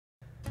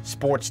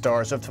Sports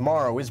Stars of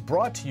Tomorrow is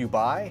brought to you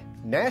by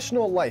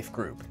National Life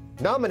Group.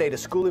 Nominate a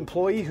school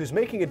employee who's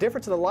making a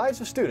difference in the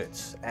lives of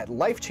students at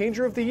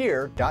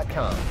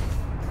lifechangeroftheyear.com.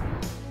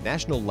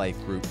 National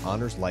Life Group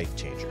honors life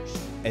changers,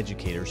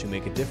 educators who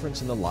make a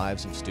difference in the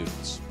lives of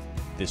students.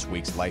 This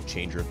week's Life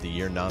Changer of the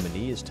Year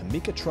nominee is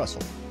Tomeka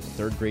Trussell, a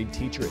third-grade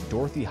teacher at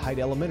Dorothy Height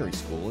Elementary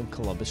School in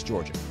Columbus,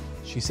 Georgia.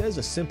 She says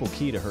a simple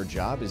key to her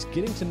job is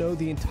getting to know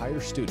the entire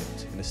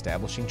student and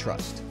establishing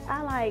trust.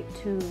 I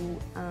like to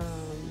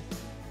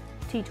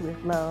teach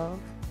with love,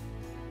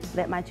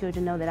 let my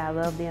children know that I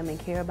love them and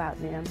care about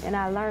them. And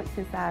I learned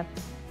since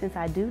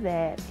I do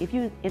that,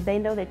 if they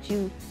know that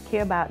you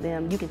care about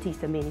them, you can teach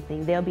them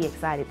anything. They'll be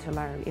excited to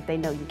learn if they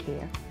know you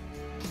care.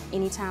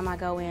 Anytime I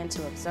go in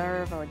to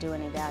observe or do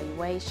an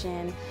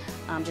evaluation,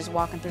 just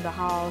walking through the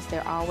halls,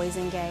 they're always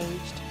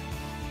engaged.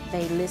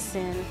 They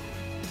listen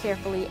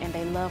carefully and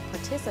they love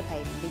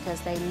participating because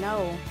they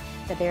know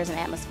that there's an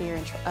atmosphere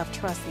of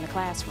trust in the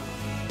classroom.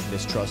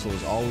 Ms. Trussell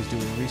is always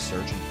doing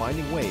research and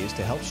finding ways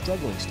to help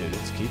struggling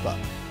students keep up.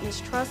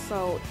 Ms.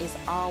 Trussell is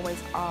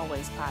always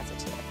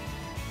positive.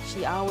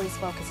 She always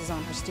focuses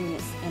on her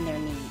students and their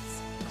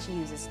needs. She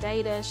uses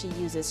data, she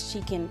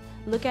can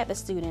look at the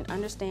student,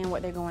 understand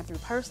what they're going through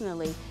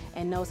personally,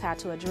 and knows how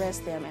to address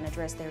them and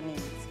address their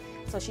needs.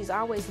 So she's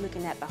always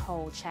looking at the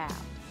whole child.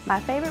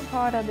 My favorite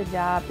part of the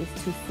job is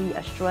to see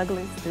a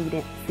struggling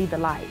student see the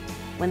light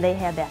when they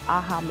have that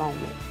aha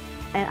moment.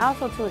 And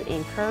also to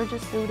encourage a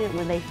student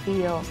when they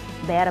feel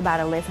bad about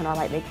a lesson or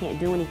like they can't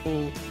do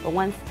anything. But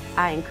once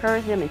I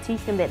encourage them and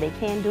teach them that they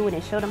can do it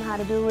and show them how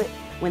to do it,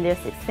 when they're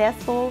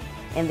successful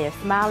and they're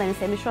smiling and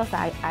saying, Ms.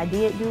 Trussell, I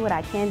did do it,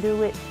 I can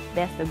do it,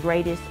 that's the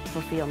greatest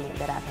fulfillment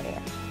that I've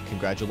had.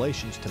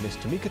 Congratulations to Ms.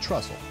 Tomeka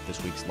Trussell,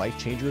 this week's Life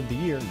Changer of the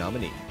Year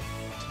nominee.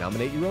 To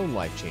nominate your own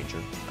Life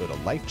Changer, go to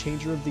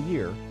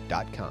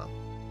lifechangeroftheyear.com.